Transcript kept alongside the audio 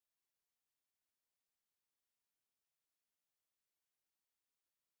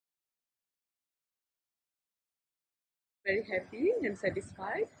very happy and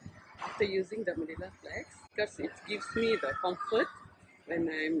satisfied after using the Medela Flex because it gives me the comfort when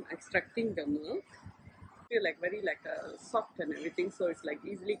I'm extracting the milk. Feel like very like soft and everything, so it's like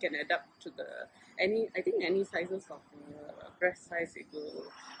easily can adapt to the any sizes of breast size. It will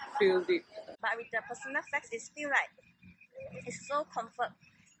feel it. But with the personal flex, it's feel like it's so comfort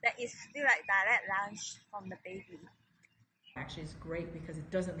that it's feel like direct lunch from the baby. Actually, it's great because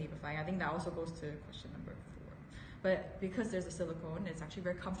it doesn't leave a flag. I think that also goes to question number 4. But because there's a silicone, it's actually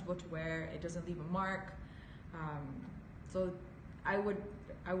very comfortable to wear. It doesn't leave a mark. So I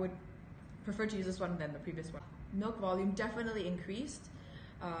would prefer to use this one than the previous one. Milk volume definitely increased.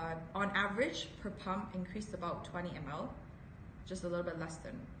 On average, per pump increased about 20 ml, just a little bit less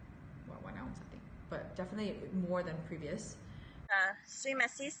than 1 ounce, I think, but definitely more than previous. Swim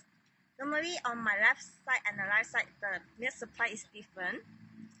assist. Normally on my left side and the right side, the milk supply is different.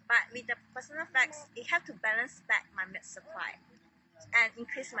 But with the personal flex, it have to balance back my milk supply and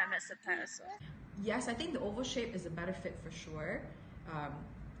increase my milk supply also. Yes, I think the oval shape is a better fit for sure.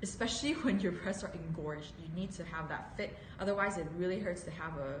 Especially when your breasts are engorged, you need to have that fit. Otherwise, it really hurts to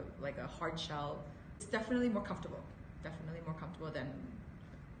have a hard shell. It's definitely more comfortable. Definitely more comfortable than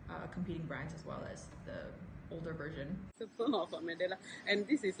competing brands as well as the older version. Super of Medela, and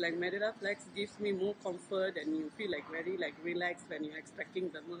this is like Medela Flex gives me more comfort, and you feel like very like relaxed when you're extracting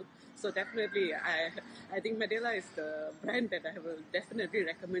the milk. So definitely, I think Medela is the brand that I will definitely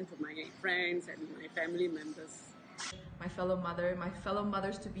recommend to my friends and my family members. My fellow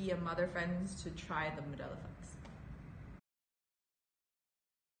mothers to be and mother friends to try the Medela Flex.